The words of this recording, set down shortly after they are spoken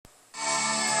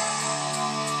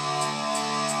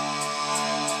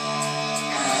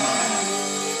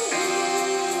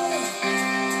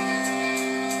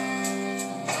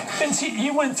Because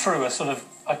you went through a sort of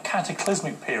a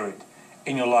cataclysmic period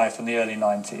in your life in the early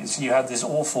 90s. You had this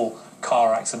awful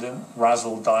car accident.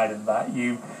 Razzle died in that.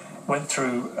 You went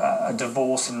through a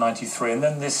divorce in 93, and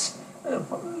then this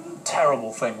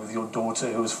terrible thing with your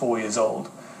daughter, who was 4 years old,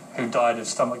 who died of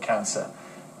stomach cancer.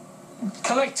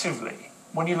 Collectively,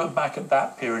 when you look back at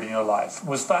that period in your life,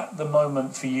 was that the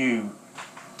moment for you?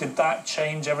 Did that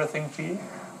change everything for you?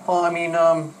 Well, I mean,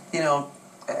 you know,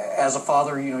 as a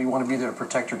father, you know, you want to be there to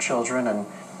protect your children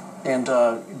and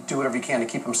do whatever you can to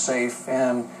keep them safe.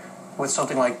 And with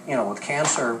something like, you know, with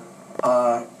cancer,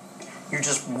 you're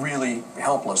just really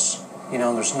helpless. You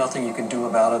know, there's nothing you can do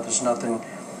about it. There's nothing.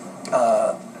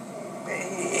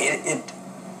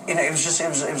 It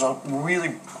was a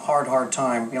really hard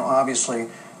time. You know, obviously,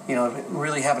 you know,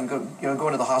 really having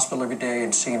going to the hospital every day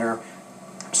and seeing her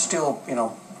still, you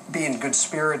know, be in good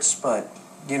spirits, but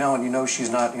you know she's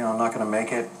not, you know, not going to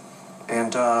make it.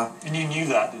 And you knew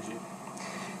that, did you?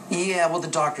 Yeah, well, the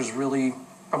doctors really,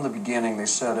 from the beginning, they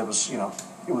said it was, you know,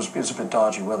 it was a bit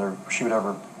dodgy whether she would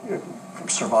ever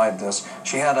survive this.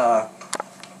 She had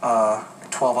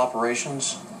 12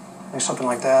 operations, something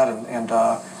like that, and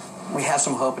we had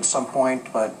some hope at some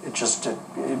point, but it just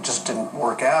didn't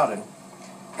work out.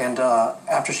 And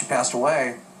after she passed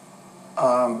away,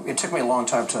 it took me a long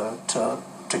time to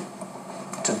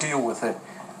deal with it.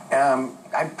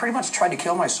 I pretty much tried to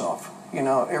kill myself, you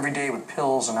know, every day with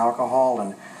pills and alcohol,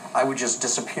 and I would just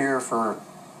disappear for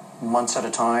months at a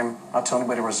time, not tell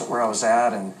anybody where I was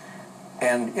at, and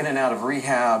in and out of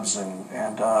rehabs,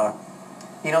 and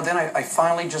you know, then I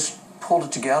finally just pulled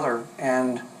it together,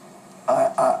 and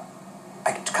I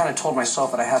kind of told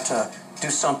myself that I had to do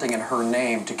something in her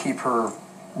name to keep her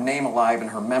name alive and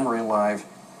her memory alive,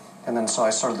 and then so I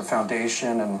started the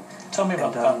foundation. And tell me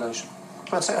about the foundation.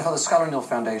 Well, it's the Skyler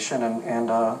Foundation, and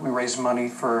we raise money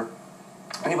for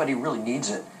anybody who really needs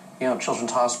it. You know,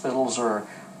 children's hospitals, or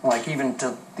like even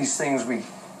to these things we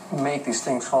make, these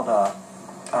things called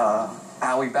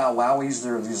owie bow wowies.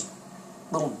 They're these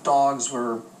little dogs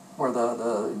where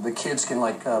the kids can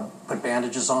like put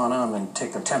bandages on them and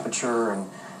take their temperature, and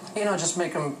you know, just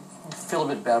make them feel a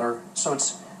bit better. So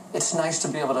it's nice to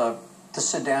be able to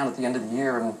sit down at the end of the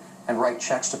year and write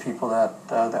checks to people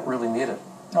that really need it.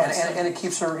 And it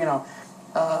keeps her, you know,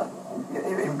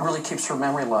 it really keeps her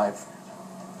memory alive.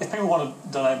 If people want to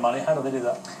donate money, how do they do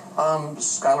that?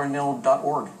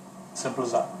 SkylerNil.org. Simple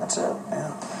as that. That's it,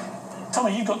 yeah.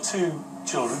 Tommy, you've got two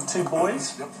children, two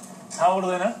boys. Yep. How old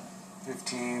are they now?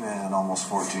 15 and almost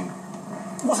 14.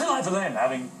 What's it like for them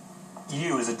having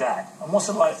you as a dad? And what's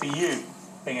it like for you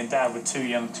being a dad with two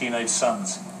young teenage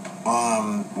sons?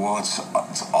 Well, it's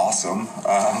awesome.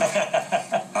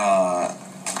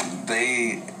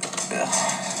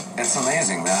 It's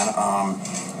amazing, man.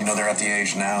 You know, they're at the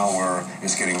age now where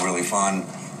it's getting really fun.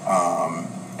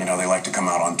 You know, they like to come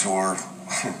out on tour,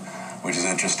 which is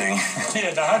interesting.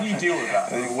 Yeah, now how do you deal with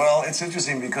that? Well, it's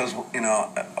interesting because, you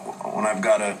know,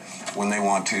 when they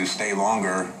want to stay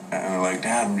longer, and they're like,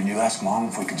 Dad, did you ask Mom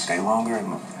if we could stay longer?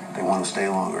 And they want to stay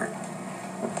longer.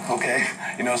 Okay.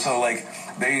 You know, so like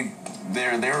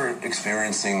they're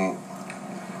experiencing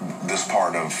this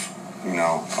part of, you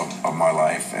know, of my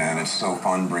life, and it's so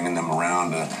fun bringing them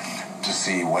around to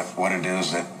see what it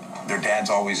is that their dad's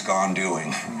always gone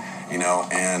doing, you know,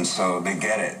 and so they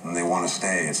get it and they want to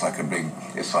stay. It's like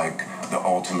it's like the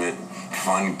ultimate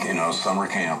fun, you know, summer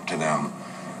camp to them,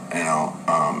 you know.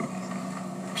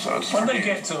 So it's when they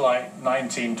get to like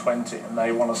 19, 20 and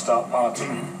they want to start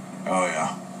partying. Oh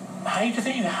yeah. How are you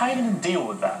going to deal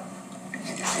with that?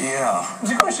 Yeah.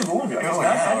 It's a question for all of you. Oh,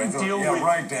 how do you deal with,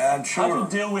 right, Dad. Sure. How do you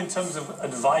deal in terms of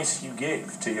advice you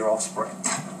give to your offspring?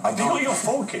 You've got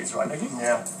 4 kids, right? Have you?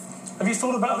 Yeah. Have you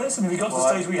thought about this? And have you got to the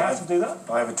stage where you have to do that?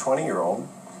 I have a 20-year-old,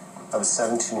 I have a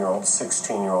 17-year-old,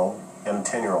 16-year-old, and a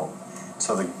 10-year-old.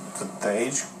 So the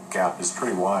age gap is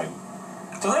pretty wide.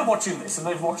 So they're watching this, and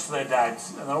they've watched their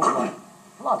dads, and they're all like,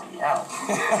 bloody hell.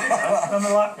 And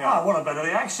they're like, I want a better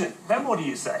reaction. Then what do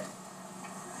you say?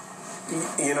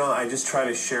 You know, I just try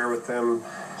to share with them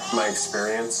my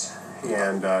experience,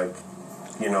 and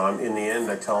you know, in the end,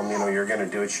 I tell them, you know, you're going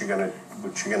to do what you're going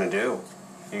to do.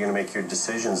 You're going to make your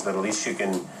decisions, but at least you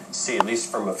can see, at least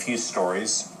from a few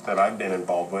stories that I've been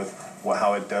involved with,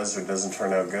 how it does or doesn't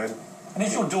turn out good. And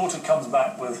if your daughter comes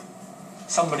back with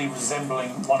somebody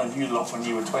resembling one of you lot when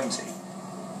you were 20,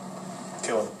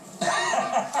 kill him.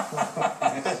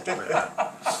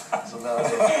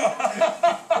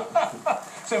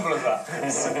 Simple as that.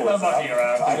 No mucking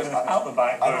around. Just out the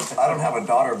back. I don't have a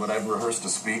daughter, but I've rehearsed a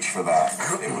speech for that.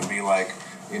 It would be like,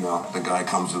 you know, the guy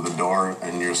comes to the door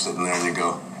and you're sitting there and you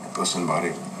go, listen,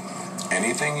 buddy,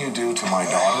 anything you do to my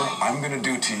daughter, I'm going to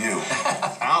do to you.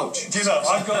 Ouch. You know,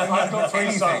 I've got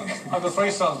 3 sons. Anything. I've got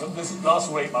 3 sons. But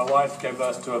last week, my wife gave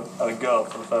birth to a girl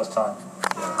for the first time,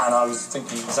 and I was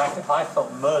thinking exactly. I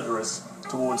felt murderous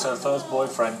towards her first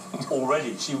boyfriend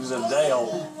already. She was a day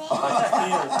old.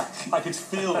 I could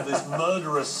feel this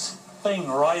murderous thing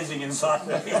rising inside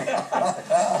me.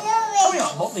 Coming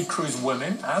up, Motley Crue's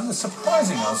women and the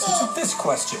surprising answer to this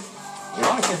question: if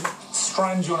I could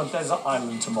strand you on a desert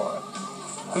island tomorrow,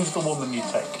 who's the woman you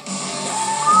take?